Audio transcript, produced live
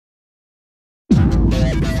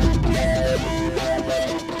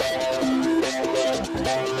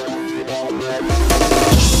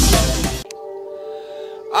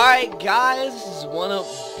Alright guys, this is One Up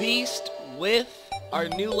Beast with our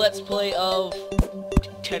new Let's Play of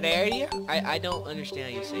Terraria. I don't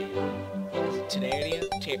understand how you say it. Is it Terraria?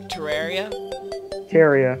 Terraria?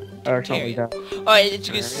 Terraria, or something like that. Alright, as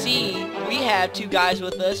you can see, we have two guys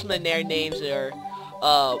with us, and their names are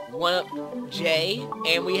One Up J,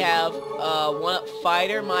 and we have One Up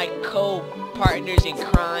Fighter, my co-partners in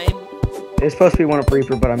crime. It's supposed to be One Up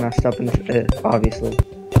Reaper, but I messed up in it, obviously.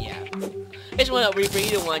 Yeah. It's One Up Reaper,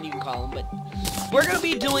 either one you can call him, but we're gonna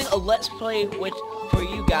be doing a Let's Play for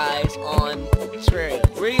you guys on Terraria.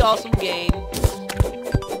 Really awesome game.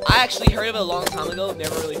 I actually heard of it a long time ago,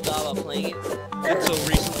 never really thought about playing it until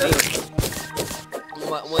recently.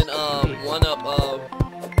 When One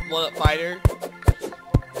Up Fighter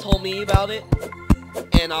told me about it,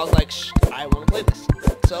 and I was like, shh, I wanna play this.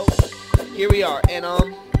 So here we are, and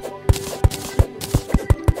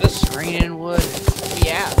this raining wood.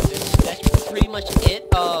 Yeah, that's pretty much it.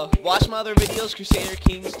 Watch my other videos, Crusader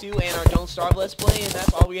Kings 2 and our Don't Starve Let's Play, and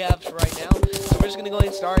that's all we have for right now. So we're just gonna go ahead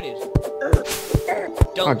and start it.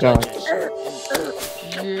 Don't judge us.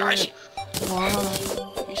 Gosh.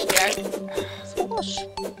 You scared?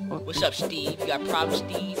 What's up, Steve? You got problems,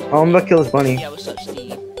 Steve? Oh, I'm gonna kill this bunny. Yeah, what's up,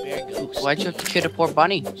 Steve? Very good. Why'd you have to kill the poor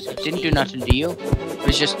bunny? Didn't do nothing to you. It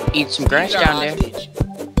was just eat some grass down there.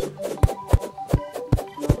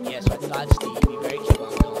 Yes, I thought Steve. Be very careful.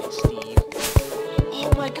 I'm calling Steve.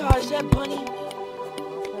 Oh my God, is that bunny?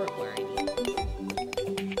 Poor bunny.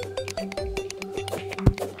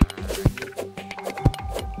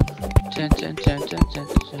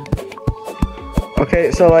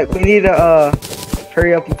 Okay, so like we need to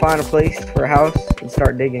hurry up and find a place for a house and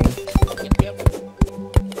start digging. Yep.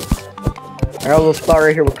 I got a little spot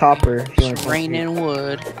right here with copper. If you It's raining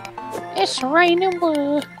wood. It's raining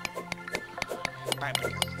wood.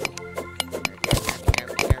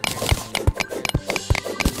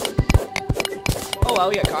 Oh wow,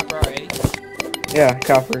 we got copper already. Yeah,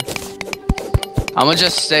 copper. I'm gonna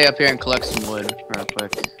just stay up here and collect some wood real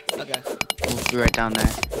quick. Okay. We'll be right down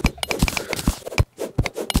there.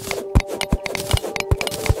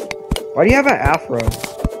 Why do you have an afro?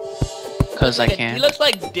 Cause I can. He looks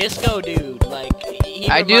like Disco Dude. Like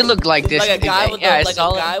I do look like this. like a guy with yeah, a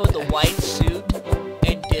guy with a white suit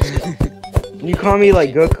and Disco. You call me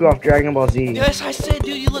like Goku off Dragon Ball Z. Yes, I said,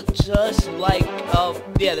 dude, you look just like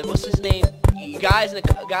yeah. What's his name? You guys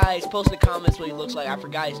post in the comments what he looks like. I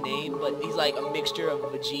forgot his name, but he's like a mixture of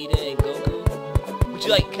Vegeta and Goku. Would you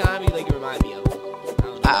like kind of like remind me of?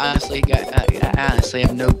 I honestly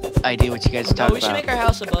have no idea what you guys are talking We should about. make our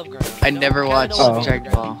house above ground. I never watched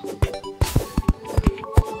Dragon Ball.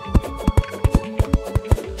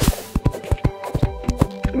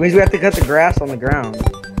 It means we have to cut the grass on the ground.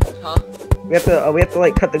 Huh? We have to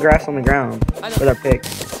like cut the grass on the ground with our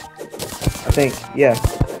picks. I think, yeah.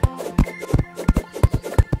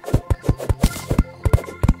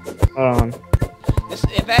 Hold on.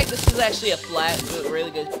 In fact, this is actually a flat, really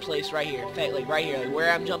good place right here. In fact, like right here, like where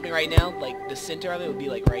I'm jumping right now, like the center of it would be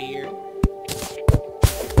like right here.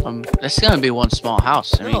 This is gonna be one small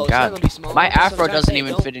house. I mean, it's not God, gonna be small. my That's what afro I'm trying to doesn't say,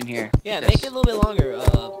 even fit in here. Yeah, make it a little bit longer. Make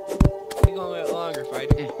it a little bit longer,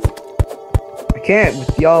 Fighter. Yeah. I can't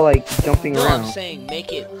with y'all like jumping No, around. I'm saying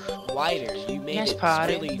make it wider. You made Dance it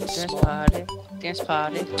party, really dance small. party, dance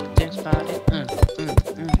party, dance party,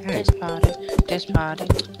 dance party, dance party.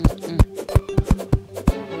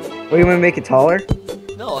 What, you want to make it taller?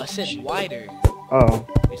 No, I said wider. Oh.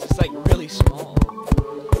 It's just like really small.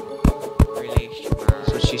 Really small.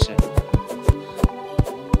 That's what she said.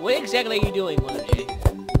 What exactly are you doing, Mother J?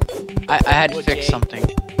 I had to Wood, fix Jay. something.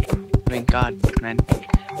 I mean, God, man.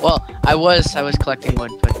 Well, I was collecting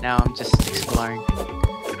wood, but now I'm just exploring.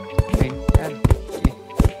 I mean, God,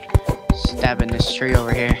 yeah. Stabbing this tree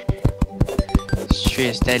over here. This tree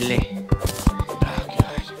is deadly. Oh God.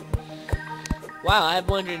 Wow, I have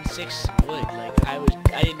 106 wood. Like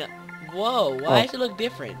I didn't know. Whoa, why does it look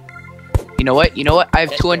different? You know what? I have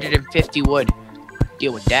That's 250 wood.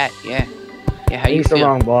 Deal with that, yeah. Yeah, how I you used the feel?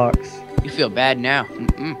 wrong blocks. You feel bad now.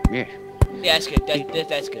 Yeah. Yeah, that's good.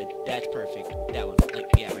 That's good. That's perfect. That one. Like,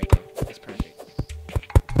 yeah, right there. That's perfect.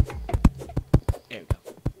 There we go.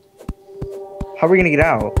 How are we gonna get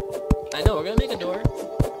out? I know, we're gonna make a door.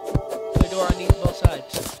 Put a door on both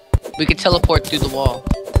sides. We could teleport through the wall.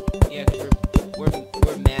 Yeah, because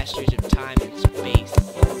we're masters of time and space.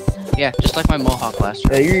 Yeah, just like my mohawk last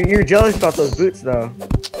Yeah, year. you're jealous about those boots though.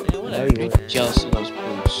 Yeah, whatever. you would. Jealous of those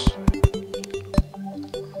boots.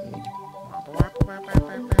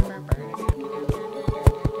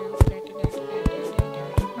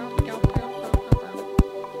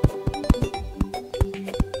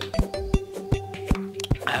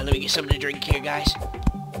 Let me get something to drink here, guys.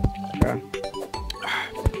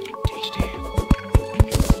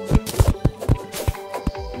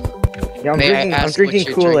 Yeah, May I I'm ask drinking what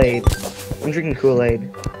you're Kool-Aid. I'm drinking Kool-Aid.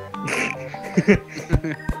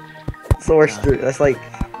 It's the worst drink. That's like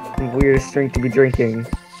the weirdest drink to be drinking.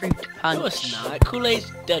 Fruit punch. No, it's not.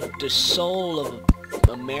 Kool-Aid's the soul of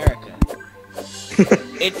America.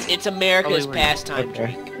 It's America's Probably pastime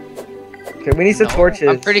Okay. drink. Okay, we need some No, torches.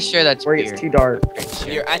 I'm pretty sure that's Where beer. it's too dark.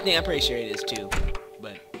 Pretty sure. I'm pretty sure it is too.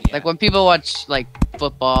 But yeah. Like when people watch like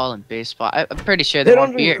football and baseball, I'm pretty sure They they don't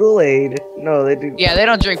want drink beer. Kool-Aid. No, they do. Yeah, they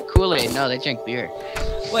don't drink Kool-Aid. No, they drink beer.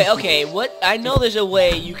 Wait, okay. What? I know there's a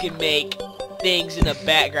way you can make things in the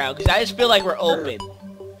background because I just feel like we're open.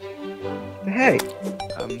 Hey,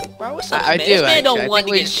 Bro, what's up, I man? do, This man actually. don't I want think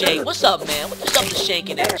to we get just- shanked. What's up, man? What's up to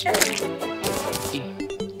shanking at you?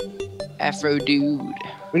 Afro dude.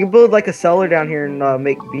 we can build like a cellar down here and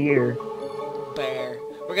make beer. Bear.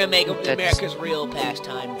 We're gonna make That's- America's real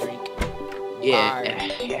pastime drink. Yeah, Fire.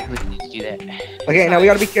 yeah, we need to do that. Okay, now we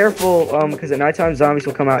gotta be careful, because at nighttime zombies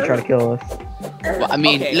will come out and try to kill us. Well, I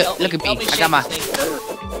mean, Okay, look at me. help I shake got my this thing.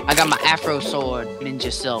 I got my Afro sword,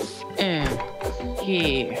 ninja self. Yeah.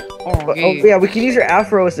 Oh, But, oh yeah, we can use your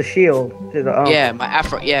afro as a shield. To the, Yeah, my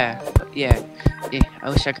Afro. Yeah. I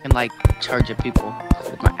wish I could like charge at people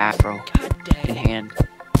with my Afro God in dang. hand.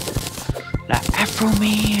 Like Afro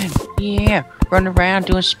man. Yeah, running around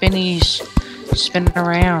doing spinnies, spinning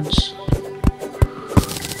around.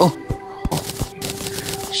 Oh.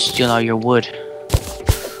 Steal all your wood.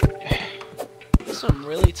 Some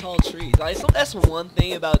really tall trees. That's one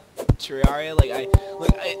thing about Terraria.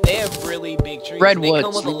 They have really big trees. They Redwoods,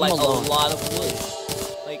 come with leave them a alone. lot of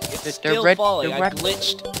wood. Like it's They're still red- falling. they're I red-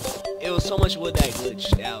 glitched. It was so much wood that I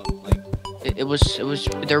glitched out. Like It was.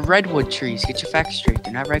 They're redwood trees. Get your facts straight.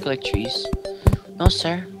 They're not regular trees. No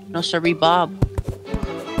sir. No sirree, Bob.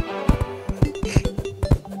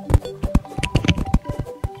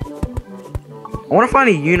 I want to find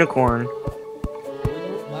a unicorn.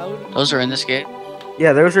 why would Those are in this game.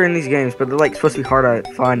 Yeah, those are in these games, but they're like supposed to be hard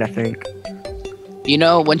to find, I think. You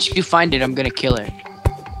know, once you find it, I'm gonna kill it.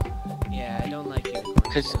 yeah, I don't like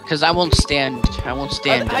unicorns. Cause I won't stand. I won't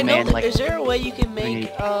stand I a know man that, like. is there a way you can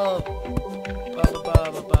make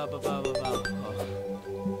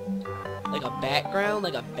like a background,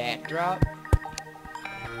 like a backdrop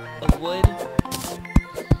of wood?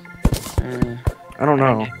 I don't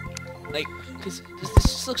know. Like, cause this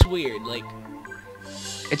just looks weird. Like,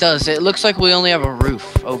 It does. It looks like we only have a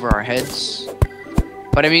roof over our heads.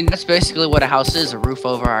 But I mean, that's basically what a house is—a roof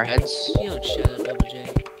over our heads. you don't shut up, Double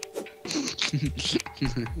J.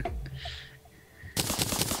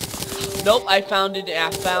 Nope, I found it.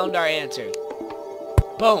 I found our answer.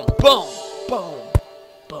 Boom, boom, boom,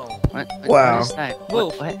 boom. What Wow. is that?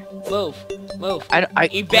 Move. What? Move, move. I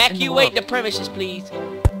Evacuate the premises, please.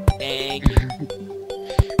 Thank you.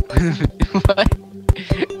 What?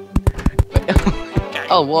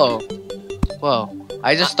 Oh, whoa. Whoa.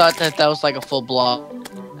 I just thought that was like a full block.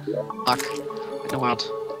 In the world.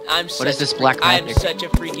 What is this black I'm magic? such a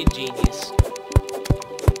freaking genius.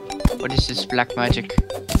 What is this black magic?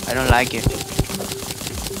 I don't like it.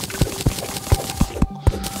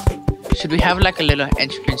 Should we have like a little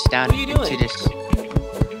entrance down What are you doing? into this?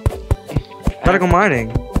 Gotta go mining.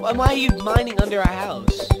 Why are you mining under our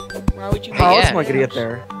house? Why would you? How Yeah. else am I gonna get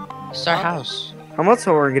there? It's our Huh? house. How else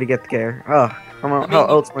are we gonna get there? Oh, how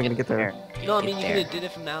else am I gonna get there? No, I mean you Get could have did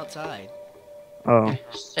it from the outside. Oh,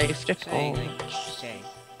 Safe to Saying, call. like, just saying.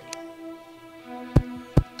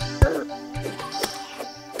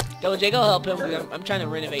 Double J, go help him. 'Cause I'm trying to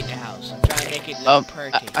renovate the house. I'm trying to make it look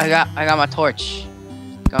perfect. I got my torch.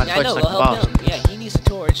 Got my Yeah, I torch know. like Go the boss. help him. Yeah, he needs a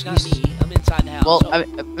torch, not me. I'm inside the house. Well, So- I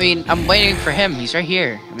mean, I'm waiting for him. He's right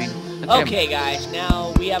here. I mean, look at him. okay, guys.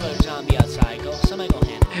 Now we have a zombie outside. Go. Somebody go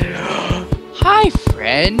handle it. Hi,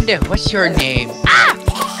 friend. What's your name?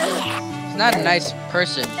 He's not a nice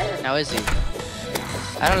person, now is he?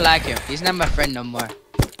 I don't like him. He's not my friend no more.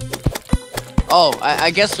 Oh,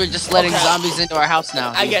 I guess we're just letting Okay. zombies into our house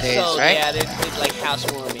now. I these guess days, so. right? Yeah, they're like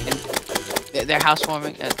housewarming. They're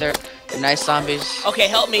housewarming. They're nice zombies. Okay,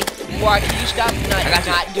 help me. Mark, can you stop I got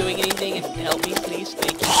you. not doing anything and help me, please?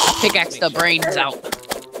 Thank you. Pickaxe the brains out.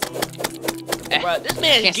 Bro, this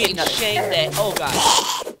man's Can't see getting nothing. shamed at. Oh god.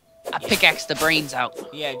 I pickaxe the brains out.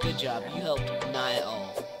 Yeah, good job. You helped not at all.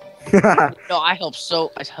 No, I help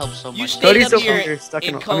so You much. stayed Cody's up so here you're stuck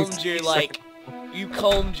in and a- I mean, combed your stuck in- like. You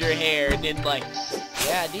combed your hair and then like,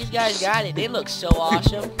 yeah, these guys got it. They look so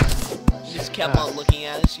awesome. You just kept on looking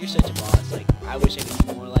at us. You're such a boss. Like, I wish I could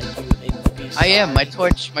be more like you. And be I am. My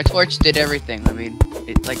sorry. torch did everything. I mean,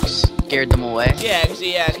 it like scared them away. Yeah, cause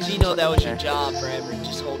you know that was your job forever,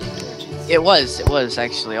 just holding torches. It was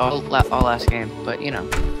actually all last game, but you know.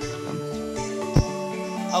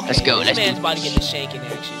 Okay, Let's go. This Let's man's do about to this. get the shake in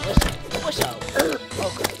action. What's up?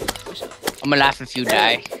 Okay. What's up? I'm gonna laugh if you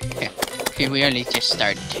die. We only just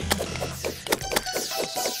started.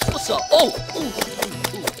 What's up? Oh!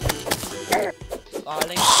 Oh,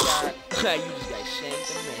 thank God. You just got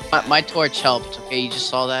shanked in the My torch helped. Okay, you just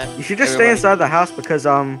saw that. You should just stay inside the house because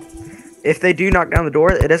if they do knock down the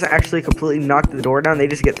door, it doesn't actually completely knock the door down. They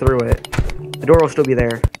just get through it. The door will still be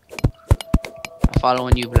there. I'm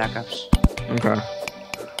following you, Black Ops. Okay.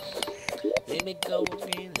 Let me go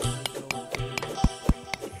again.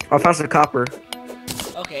 I found some copper.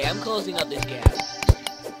 Okay, I'm closing up this gap.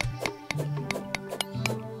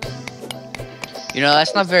 You know,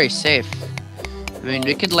 that's not very safe. I mean,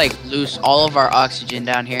 we could like lose all of our oxygen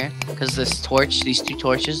down here because these two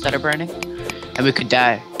torches that are burning, and we could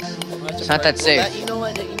die. It's not that safe. You know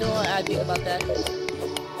what I think about that?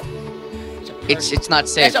 It's not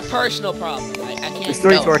safe. That's a personal problem. I can't. There's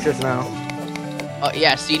 3 No. torches now. Oh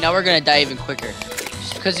yeah, see now we're gonna die even quicker.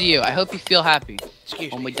 Just because of you. I hope you feel happy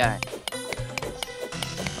Excuse when me. we die.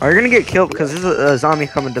 Oh, you're gonna get killed because there's a zombie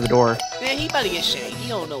coming to the door. Man, he about to get shanked. He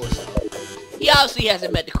don't know what's up. He obviously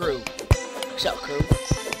hasn't met the crew. What's up, crew?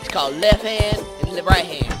 It's called left hand and the right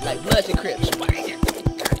hand, like Bloods and Crips.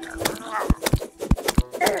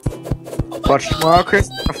 Watch tomorrow, Chris.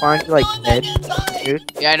 I'll find you like dead,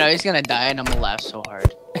 dude. Yeah, I know he's gonna die, and I'm gonna laugh so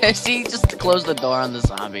hard. See, just close the door on the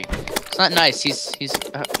zombie. It's not nice. He's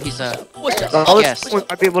What's up? All Yes. this we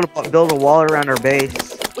might be able to build a wall around our base.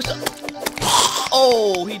 What's up?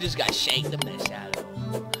 Oh, he just got shanked the mess out of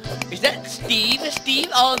him. Is that Steve? Is Steve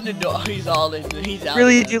all in the door? He's all in. He's out.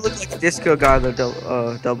 Really, you do look like a disco guy, the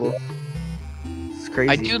double. It's crazy.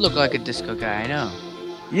 I do look like a disco guy. I know.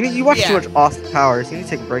 You watch too Yeah. much Austin Powers. You need to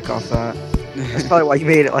take a break off that. That's probably why you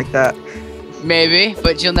made it like that. Maybe,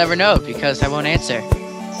 but you'll never know because I won't answer.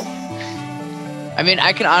 I mean,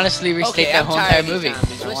 I can honestly restate Okay, that I'm whole tired entire of these movie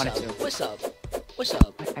zombies. if I wanted to. What's up? What's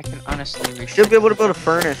up? I can honestly restate. Should be able to build a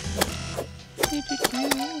furnace.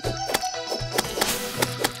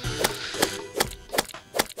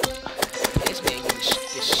 This man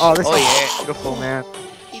getting Oh, this Oh, is yeah. beautiful, man.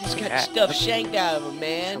 he just got Yeah. stuff shanked out of him,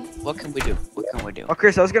 man. What can we do? What can we do? Oh,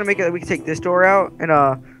 Chris, I was gonna make it that we could take this door out and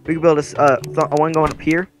we could build a one going up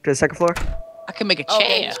here to the second floor. I can make a Okay,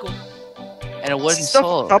 chair that's cool. and a wooden Stuff on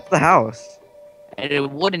sword top of the house. and a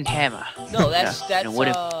wooden hammer. No, that's Yeah, and a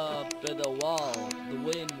wooden. the wall, the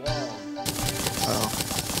wooden wall. Oh.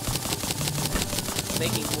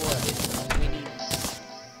 Making more of it. We need.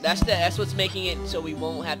 That's what's making it so we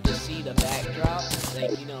won't have to see the backdrop.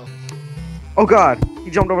 Like Oh God, he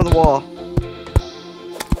jumped over the wall.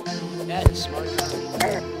 that's a smart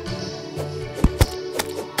guy.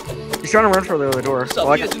 He's trying to run for the other door. What's up?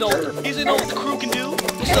 Well, I He got- doesn't know what the crew can do.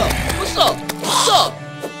 What's up? What's up? What's up?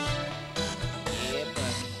 Yeah,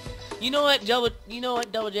 buddy. You know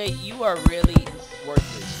what, Double J? You are really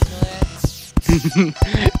worthless. You know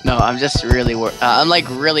that? No, I'm just really I'm like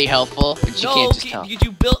really helpful, but you No, can't just tell. because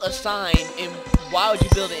you built a sign, and why would you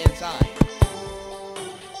build it inside?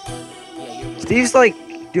 Yeah, you're. Steve's like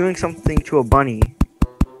doing something to a bunny.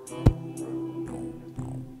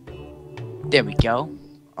 There we go.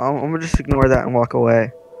 I'm gonna just ignore that and walk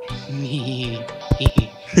away.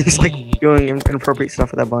 He's like doing inappropriate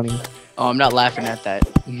stuff with that bunny. Oh, I'm not laughing at that.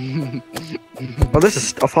 Oh,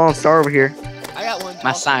 there's a fallen star over here. I got one. My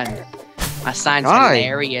also. sign. My sign's Hi.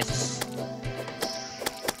 hilarious.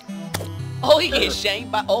 Oh, he gets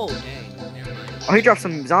shanked by. Oh, dang. Never mind. Oh, he dropped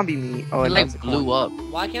some zombie meat. Oh, It and like that's blew up.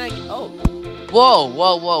 Why can't I get? Oh, Whoa,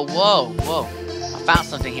 whoa, whoa, whoa, whoa. I found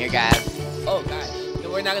something here, guys. oh, gosh. No,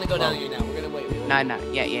 we're not gonna go down here now. We're gonna wait. Nah,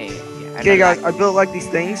 yeah. Okay, guys, I built like these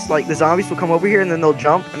things. Like the zombies will come over here and then they'll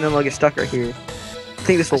jump and then they'll get stuck right here. I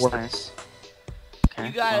think this will That's work. nice. Okay.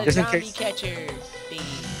 You got a Just in zombie case. catcher thing.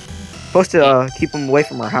 Supposed to keep them away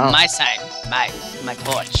from our house. My sign. My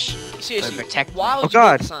torch. Seriously, protect- why would Oh, you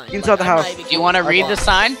God, build a sign? inside the I'm not house. even Do you want to kidding. read the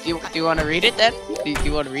sign? Do you want to read it then? Do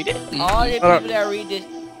you want to read it? All the Hold people that read this.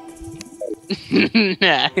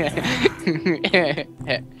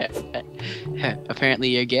 Apparently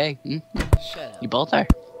you're gay. Hmm? Shut up. You both are.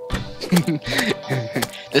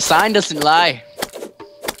 The sign doesn't lie.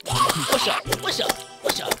 What's up? What's up?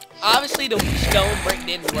 What's up? Obviously, the stone brick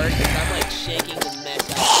didn't work because I'm like shaking the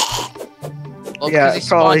mess out. Well, Yeah, because he it's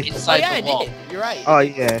probably- spawned Oh inside yeah, the it wall. did. You're right. Oh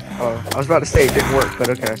yeah. Oh, I was about to say it didn't work, but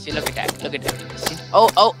okay. See, look at that. Look at that. See?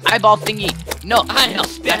 Oh, eyeball thingy. No, I no, am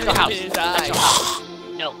that's stabbing your him house. in his That's your eye. house.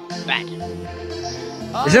 No, bad.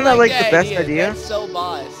 Oh, Isn't I that, like, the best idea? idea? That's so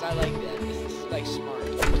boss. I like that. This is like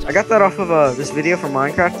smart. I got that off of this video from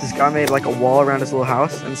Minecraft. This guy made like a wall around his little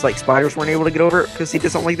house, and it's like spiders weren't able to get over it because he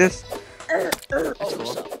did something like this. Oh,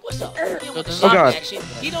 what's up? What's up? Go to Oh, God. Action.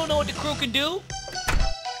 He don't know what the crew can do.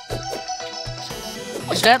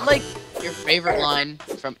 Is that like your favorite line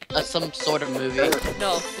from some sort of movie?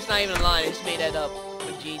 No, it's not even a line. It's made that up.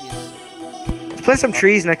 I'm a genius. Let's plant some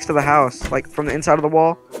trees next to the house, like from the inside of the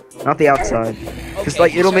wall, not the outside. Because Okay,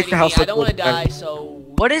 like it'll make the concerning house me, I look don't want to better. die, so...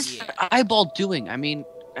 What is yeah. that eyeball doing? I mean,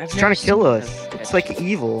 It's trying to kill us. It's like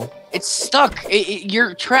evil. It's stuck.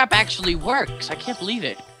 Your trap actually works. I can't believe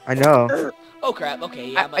it. I know. Oh crap, okay,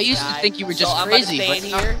 yeah, I used to think you were just so crazy, I'm about to but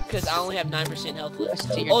stay in here, because I only have 9% health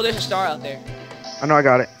left. I see. Oh, there's a star out there. I know I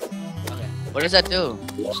got it. Okay. What does that do?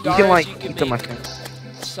 You Stars, can like you can eat them, I make think.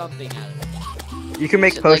 something out of it. You can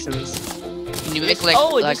make Is it like- potions. Can you make like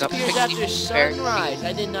Oh, it like a disappears pixie after bear? sunrise.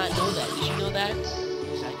 I did not know that. Did you know that?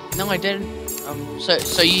 Yes, I did. No, I didn't.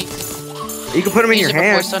 So you You can put them in use your it before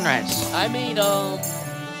hand. sunrise. I made,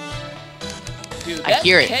 Dude, I that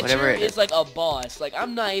hear it, catcher whatever it is like a boss. Like,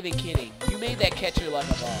 I'm not even kidding. You made that catcher like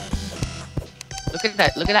a boss. Look at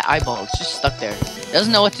that. Look at that eyeball. It's just stuck there. It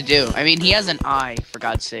doesn't know what to do. I mean, he has an eye, for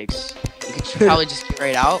God's sakes. You could probably just get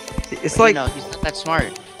right out. It's like No, he's not that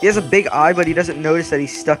smart. he has a big eye, but he doesn't notice that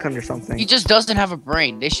he's stuck under something. He just doesn't have a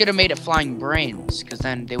brain. They should have made it flying brains, because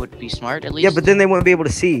then they would be smart at least. Yeah, but then they wouldn't be able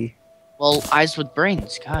to see. Well, eyes with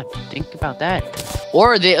brains. God, think about that.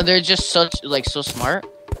 Or they're just such like so smart.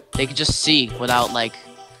 They could just see without like.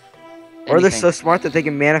 Or they're anything. so smart that they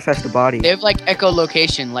can manifest a body. They have like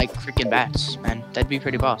echolocation like freaking bats, man. That'd be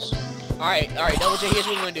pretty boss. Alright, Double J, here's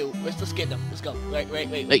what we're gonna do. Let's get them. Let's go. Wait.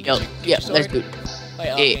 Wait, yo, Get yeah, your let's sword. do it. Wait,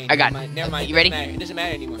 Yeah, okay, I got never it. mind, Never mind. You ready? It doesn't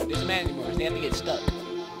matter anymore. They have to get stuck.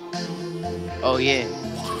 Oh yeah.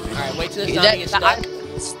 Alright, wait till it's Yeah, time to get stuck.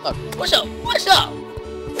 Stuck. What's up? What's up?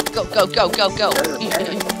 Go.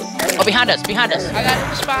 Oh, behind us. I got it.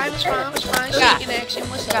 It's fine. Yeah. Shaking action.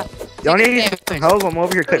 What's up? Y'all need Yeah. some help. I'm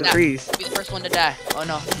over here cutting Yeah. trees. Be the first one to die. Oh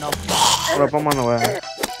no. Hold up, I'm on the way.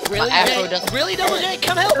 Really? afro Jay? doesn't- Really, Double J?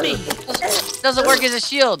 Come help me. Doesn't work as a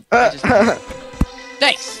shield.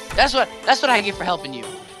 Thanks. That's what I get for helping you.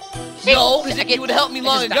 No, because I if get- you would have helped me I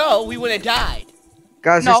long just ago, we would have died.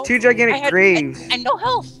 Guys, No, there's two gigantic I had- graves. And no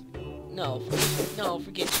health. No,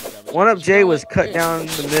 forget you, Double J. One up Jay You know was what? cut You're- down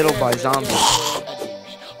the middle by you're zombies. a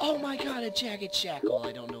douche. Oh my god, a jagged shackle.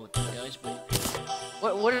 I don't know what that does, but...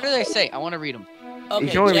 What do they say? I want to read them. Okay,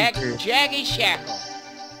 can only read through. jagged shackle.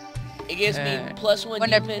 It gives me +1 When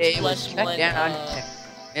defense, it was plus cut 1, down,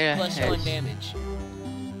 yeah, plus 1 damage.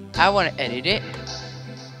 I want to edit it.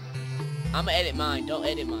 I'm gonna edit mine. Don't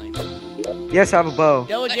edit mine. Yes, I have a bow.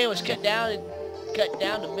 Double J was cut down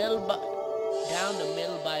the middle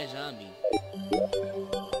by a zombie.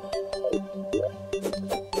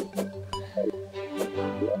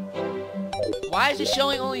 Why is it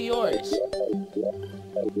showing only yours?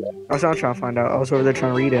 That's what I'm trying to find out. I was over there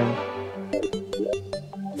trying to read him.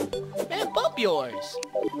 Man, bump yours.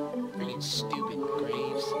 Freaking stupid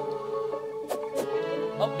graves.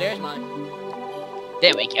 Oh, there's mine.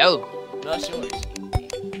 There we go. No, it's yours.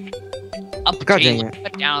 Up God J, dang it.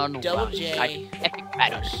 cut down. Double wow, J. like epic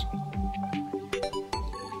battles.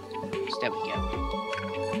 There we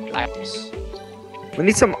go. Like this. We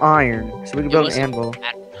need some iron so we can build was- an anvil.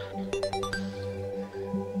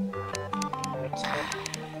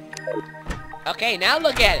 Okay, now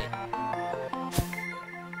look at it.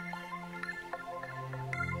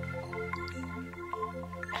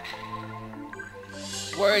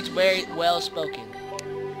 Words very well spoken.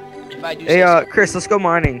 If I do Hey, say so. Chris, let's go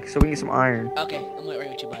mining so we can get some iron. Okay, I'm right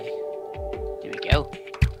with you, buddy. There we go.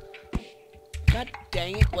 God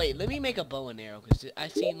dang it. Wait, let me make a bow and arrow, because I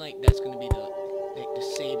seem like that's going to be the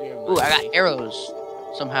savior of my Ooh, I got life. arrows.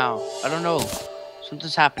 Somehow. I don't know.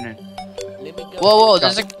 Something's happening. Let me go. Whoa,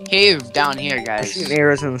 there's a cave down here, I'm guys. shooting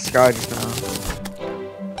arrows in the sky just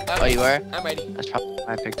now. Oh, you were? I'm ready. That's probably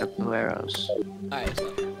why I picked up blue arrows. Alright, let's go.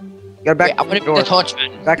 Gotta back Wait, I up from want the to be door. the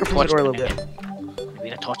torchman. Back up from the door a little Torchman bit. again. Be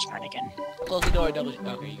the torchman again. Close the door, double.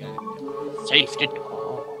 Okay, you got it. Safe the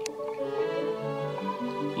door.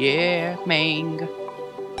 Yeah, Mang.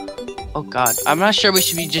 Oh god. I'm not sure we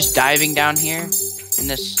should be just diving down here in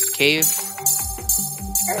this cave.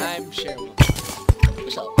 I'm sure we'll.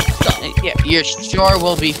 What's up? What's up? Yeah, you're sure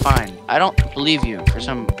we'll be fine. I don't believe you for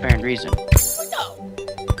some apparent reason. No.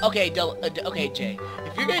 Okay, okay, Jay.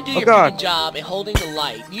 If you're gonna do your God. freaking job and holding the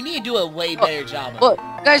light, you need to do a way better job. Of Look,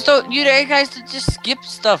 guys, you guys just skip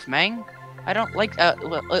stuff, man. I don't like.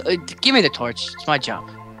 Give me the torch. It's my job.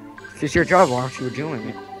 If it's your job, why aren't you doing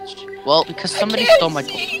it? Well, because it. somebody I can't stole my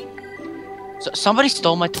torch. see. So somebody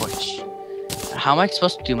stole my torch. How am I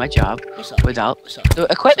supposed to do my job What's up? without What's up? the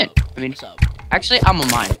equipment? I mean, What's up? actually, I'm a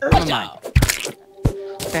mine. I'm a What's mine. up?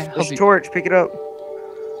 Okay, hope There's a you- torch, pick it up.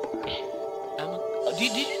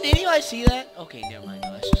 Did you guys see that? Okay, never mind.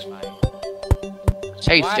 No, that's just fire.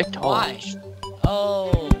 Save Why? the torch. Oh.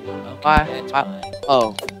 Okay, Why? that's Why? fine.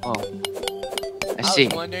 Oh. I see.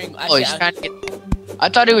 was wondering. Oh, he's trying to get. I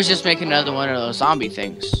thought he was just making another one of those zombie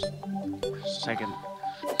things. Second.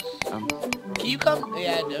 Can you come?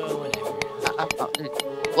 Yeah, no, whatever.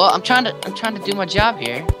 Well, I'm trying to do my job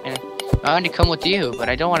here, and I want to come with you, but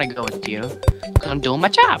I don't want to go with you because I'm doing my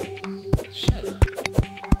job. Shut up.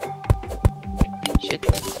 Shit.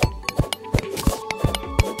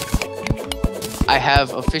 I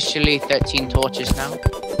have officially 13 torches now.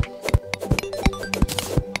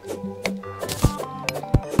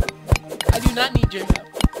 I do not need your help.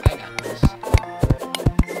 I got this.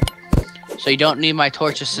 So you don't need my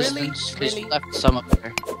torch assistance because Really? you left some up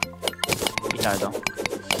there. You died though.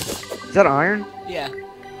 Is that iron? Yeah.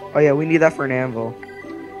 Oh yeah, we need that for an anvil,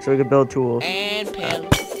 so we can build tools. And pill.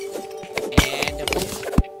 And a pill.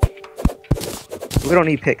 We don't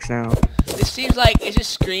need picks now. This seems like it's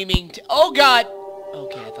just screaming. Oh God.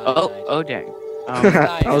 Okay, I thought. Oh dang.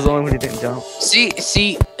 I was the only one who didn't jump.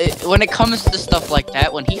 See, when it comes to stuff like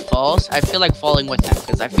that, when he falls, I feel like falling with him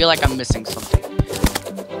because I feel like I'm missing something.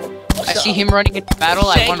 I see him running into battle.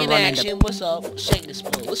 I want to run into. What's up? Shank this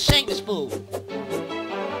fool. Let's shank this fool.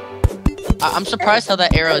 I'm surprised how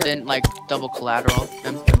that arrow didn't like double collateral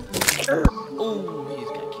him. Ooh, he's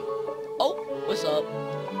kind of cute. Oh, what's up?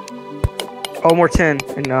 Oh, more 10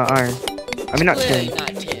 and iron. I mean, not Clearly 10.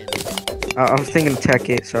 not 10. I was thinking tech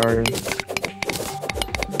it, sorry. I'm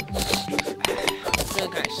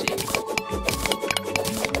feeling kind of sick.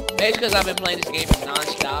 Maybe it's because I've been playing this game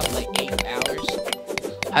non-stop, like 8 hours.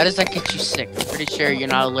 How does that get you sick? I'm pretty sure you're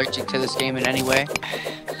not allergic to this game in any way.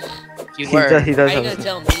 If you He were, does How you have gonna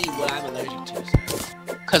tell me what I'm allergic to?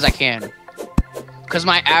 Sir? because I can. Because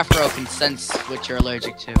my afro can sense what you're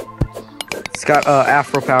allergic to. It's got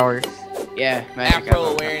afro powers. Yeah, magic Afro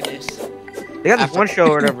afro. awareness. They got this one show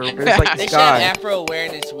or whatever where it's like They this should have guy. Afro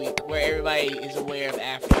Awareness Week, where everybody is aware of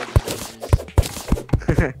Afro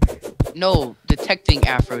diseases. No, detecting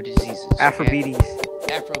afro diseases. Afro okay? beaties.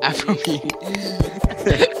 Afro.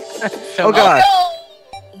 Oh god. Oh,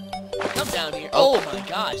 no! Come down here. Oh my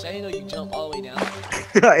gosh, I didn't know you jumped all the way down.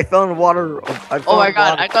 I fell in the water. Oh my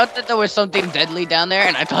god, I thought that there was something deadly down there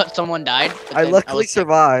and I thought someone died. but I then luckily was-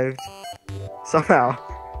 survived. Somehow.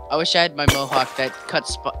 I wish I had my mohawk that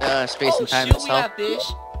cuts space Oh and time shoot, we itself. got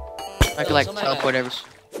fish. I could like Somebody teleport got every. fish.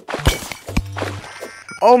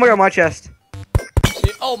 Oh my god, my chest.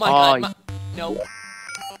 Shit. Oh my Oh, god. No.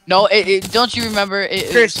 No, don't you remember?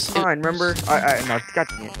 Chris, fine, remember? No, god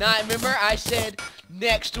damn it. Nah, remember I said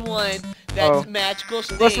next one that's Oh. magical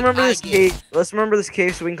thing. Let's remember I this get. cave. Let's remember this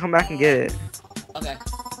cave so we can come back and get it. Okay.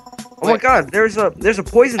 Oh my Wait. god, there's a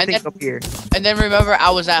poison And thing then- up here. And then remember, I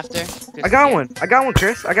was after. I got one,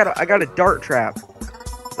 Chris. I got a dart trap.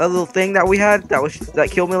 That little thing that we had that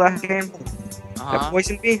killed me last game. That Uh-huh.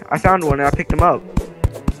 poisoned me. I found one and I picked him up.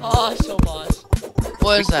 Oh, so boss.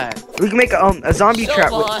 What is that? We can make a zombie So trap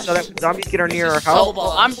boss. so that when zombies get near our This is house. so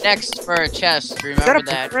Well, I'm next for a chest. Is that Remember a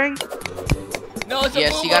that? boomerang? No, it's a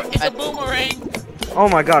Yes, you got boomerang. It's a that. boomerang. Oh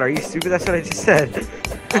my god, are you stupid? That's what I just said.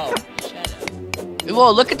 Oh, shut up.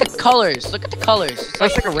 Whoa, look at the colors. Look at the colors. It's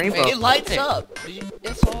That's like a rainbow. It lights up.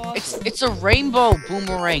 It's awesome. It's a rainbow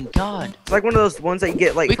boomerang. God, It's like one of those ones that you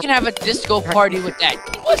get like. we can have a disco party with that.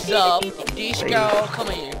 What's up, Disco? Come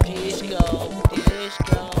here, Disco.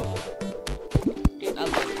 I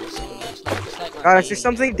love this so much. It's like my Guys, baby. there's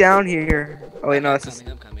something down here. Oh wait, no, I'm that's just,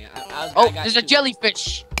 coming. I'm coming. I Oh, got there's a two.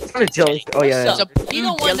 jellyfish. it's not a jelly. Oh yeah. What's yeah. up? It's a He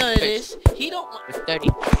don't blue want none of jellyfish. this. He don't want. With 30.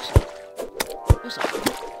 What's up?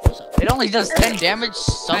 What's up? It only does 10 damage.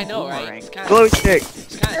 Some I know, right? boomerang. It's kind Glow of. stick.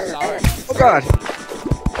 It's kind of sour. Oh god.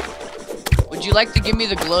 Would you like to give me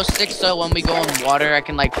the glow stick so when we go in water I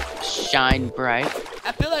can like shine bright?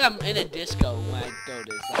 I feel like I'm in a disco when I go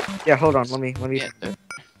this. Like, Yeah, hold on. Let me. Yeah.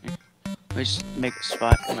 Let me just make a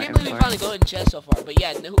spot in I my can't believe we inventory. finally go in chest so far. But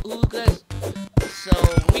yeah, who does? So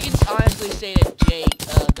we can honestly say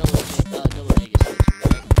that double J is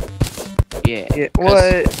right? Yeah. Yeah. 'cause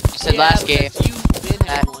What? You said last game. because you've been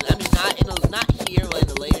having one. I mean, not here, but in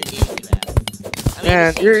the later games you have. I mean,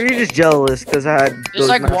 Man, the same you're shit. just jealous because I had. There's those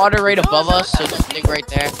like nice- water right above us, so don't dig right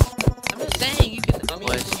there. I'm just saying you can. I mean,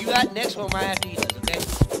 What? you got next one right after he does, okay?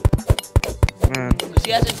 Man. Because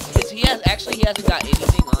he hasn't got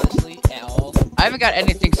anything honestly at all. I haven't got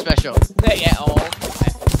anything special. At all.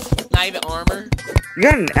 Not even armor. You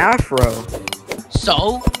got an afro.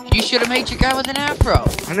 So, you should have made your guy with an afro. I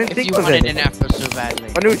didn't If think you of wanted it. an afro so badly.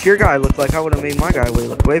 If I knew what your guy looked like, I would have made my guy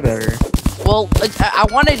look way better. Well, I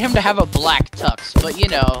wanted him to have a black tux, but you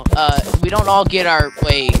know, we don't all get our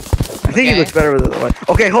way. I think Okay. he looks better with it.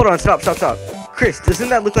 Okay, hold on. Stop. Chris, doesn't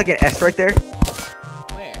that look like an S right there?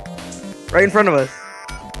 Where? Right in front of us.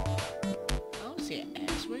 I don't see an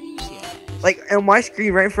S. Where do you see an Like on my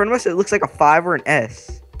screen right in front of us, it looks like a 5 or an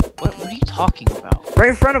S. What are you talking about? Right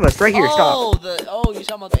in front of us, right here. Stop. Oh, you're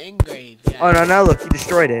talking about the engrave. Yeah. Oh no, no, look, you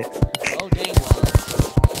destroyed it. Oh, dang, well.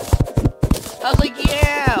 I was like,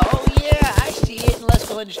 yeah, oh yeah, I see it. Let's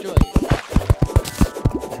go and destroy it.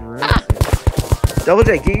 Ah! Double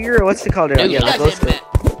J, get your what's it called? Dude, Yeah, the glow Doesn't stick.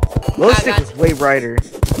 matter. Glow I stick got- is way brighter.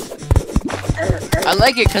 I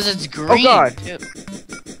like it because it's green. God. Too.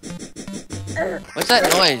 What's that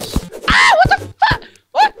noise? Ah! What the fuck?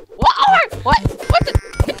 What? What the?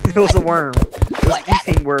 It was a worm. It was a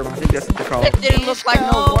eating worm. I think that's what they call it. It didn't look like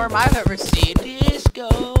no worm I've ever seen. Disco.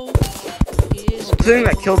 The thing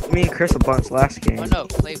that killed me and Chris a bunch last game. Oh no,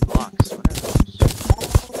 clay blocks. What are those?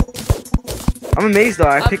 I'm amazed though.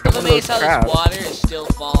 I picked up I'm one of those amazed how crabs. this water is still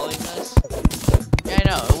following us. Yeah, I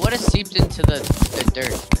know. It would have seeped into the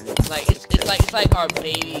dirt. Like it's like our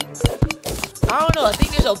baby. I don't know. I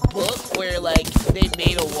think there's a book where like they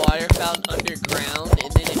made a water fountain underground,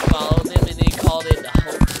 and then it followed them, and they called it the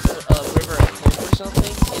Hope, River of Hope or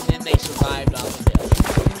something, and then they survived off of it.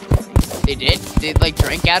 They did? They like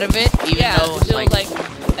drank out of it? Even Yeah, though it was like I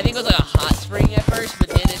think it was like a hot spring at first, but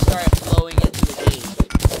then it started flowing into the cave.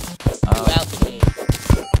 Throughout the cave.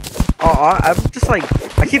 Oh, I'm just like,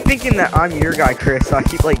 I keep thinking that I'm your guy, Chris. So I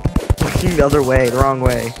keep like looking the other way, the wrong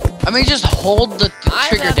way. I mean, just hold the I'm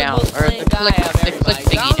trigger not down, the most or plain the guy click out of thingy everybody.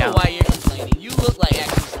 I don't know down. why you're complaining. You look like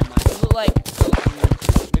actually somebody. You look like Goku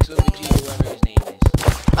mixed with Vegeta, whoever his name is.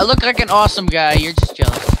 I look like an awesome guy. You're just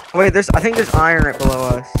jealous. Wait, I think there's iron right below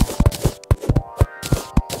us.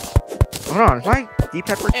 Hold on, is my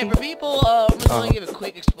D-pad And working? for people, I'm just going to give a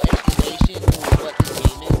quick explanation of what this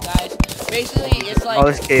game is, guys. Basically, it's like, Oh,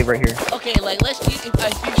 this cave right here. okay, like,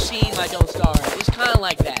 if you've seen my Don't Starve, it's kind of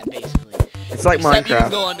like that, basically. It's like Except you can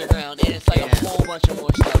Minecraft. go underground, and it's like Yeah. a whole bunch of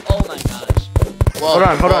more stuff. Oh my gosh. Well, Hold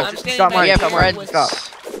on, hold on. I'm standing Stop back mine, yeah, stop here mine, with- stop.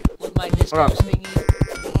 With my disco Hold on. thingy.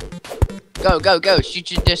 Go.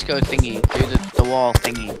 Shoot your disco thingy through the wall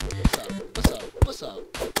thingy. What's up?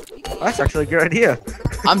 Oh, that's actually a good idea.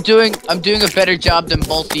 I'm doing a better job than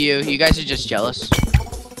both of you. You guys are just jealous. I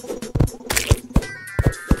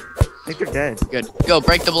think they're dead. Good. Go,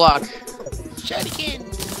 break the block. Shuriken.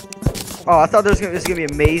 Oh, I thought this was gonna be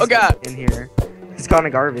amazing Oh, God. in here. It's kind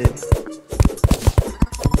of garbage.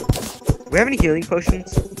 We have any healing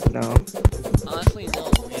potions? No. Honestly,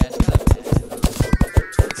 no. Yeah, it's not bad.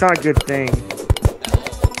 It's not a good thing. No.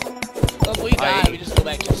 But if we die, we just go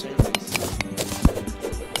back to the surface.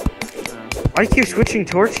 Why do you keep switching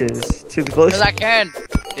torches to the glow Because I stick? can.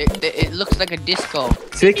 It looks like a disco.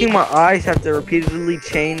 It's making my eyes have to repeatedly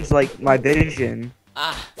change like my vision.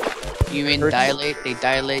 Ah, You mean Hurts. dilate? They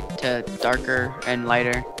dilate to darker and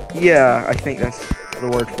lighter. Yeah, I think that's the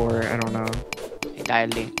word for it. I don't know. They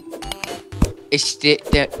dilate. It's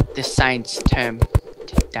the science term.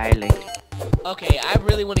 To dilate. okay, I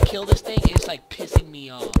really want to kill this thing, and it's like pissing me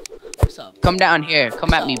off. What's up? Come down here.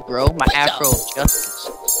 Come at me, bro. My What's Afro up? of justice.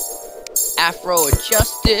 Afro of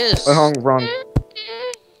justice. Wrong.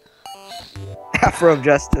 Afro of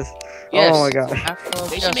Justice. Yes. Oh my god. Afro of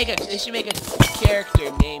They should justice. make a character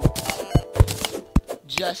named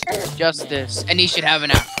Justice. And he should have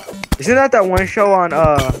an afro. Isn't that one show on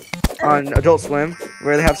Adult Swim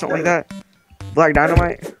where they have something like that? Black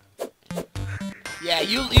Dynamite? Yeah,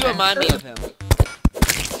 you remind me of him.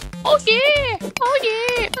 Oh yeah! Oh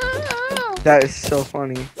yeah! That is so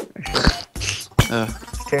funny. Uh,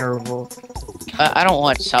 It's terrible. I don't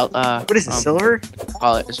watch South. What is it, silver?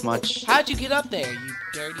 Call it as much. How'd you get up there, you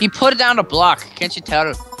dirty? He put down a block. Can't you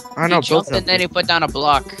tell? I know, He jumped both and then he put down a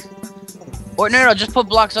block. Or no, just put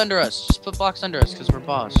blocks under us. Just put blocks under us, cause we're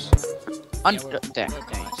boss. Under we're there.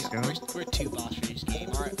 boss. We're two boss for this game.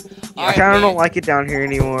 Alright. I kind of don't like it down here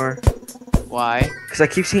anymore. Why? Because I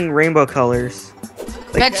keep seeing rainbow colors.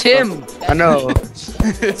 Like, That's him. I know.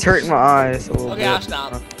 It's hurting my eyes a little Okay, I'll bit.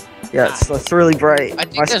 stop. Yeah, it's really bright. I My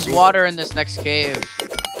think there's screen- water in this next cave.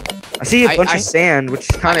 I see a bunch I- of sand, which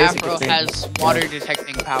kind My of is a afro good thing. has water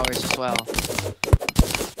detecting powers as well.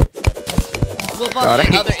 Look, God, I on the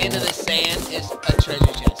hate other end of the sand is a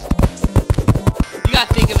treasure chest. You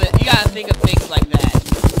gotta think of it. You gotta think of things like that.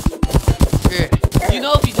 You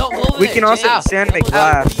know, if you don't go over We there, can also Jay, use sand to make what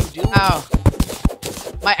glass. are you doing? Ow.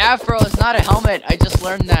 My afro is not a helmet. I just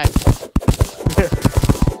learned that.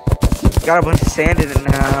 Got a bunch of sand in it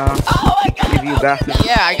now. Oh my god! Give you a bathroom.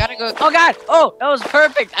 Yeah, I gotta go. Oh god! Oh, that was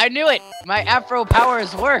perfect. I knew it. My afro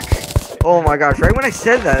powers work. Oh my gosh! Right when I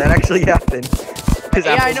said that, that actually happened. Because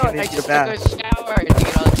Yeah, I know it. I just took a shower to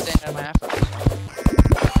get all the sand out of my afro.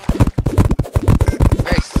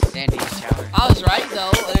 Very sandy shower. I was right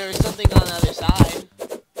though. There was something on the other side.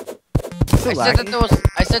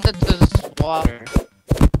 I said that there was water.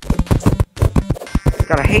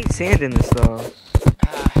 God, I hate sand in this though.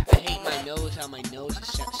 I hate my nose. How my nose is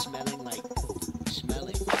smelling like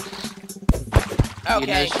smelling.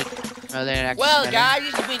 Okay. Well, guys,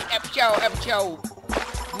 this has been episode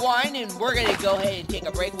 1, and we're gonna go ahead and take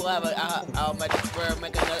a break. We'll have we'll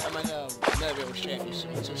make another video sharing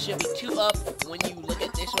soon. So it should be 2 up when you look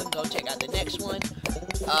at this one. Go check out the next one.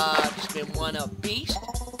 This has been 1 Up Beast,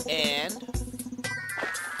 and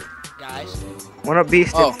guys. 1 Up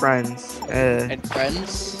Beast and friends. And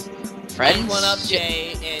friends. Friends. 1 Up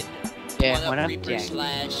J and yeah, 1 Up Reaper Reaper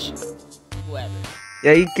 / whoever.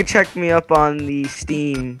 Yeah, you can check me up on the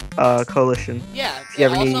Steam coalition. Yeah. If you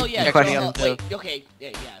ever Also, need yeah. questions. Wait. Okay. Yeah.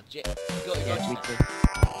 Go.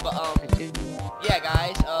 But yeah,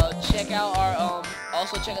 guys. Check out our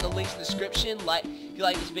Also check out the links in the description. Like, if you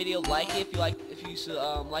like this video, like it. If you like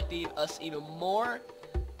us even more,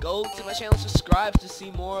 go to my channel, subscribe to see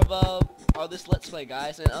more of this Let's Play,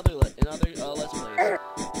 guys, and other Let's Plays.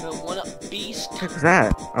 1 Up Beast. What is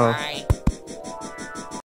that? Oh. Bye.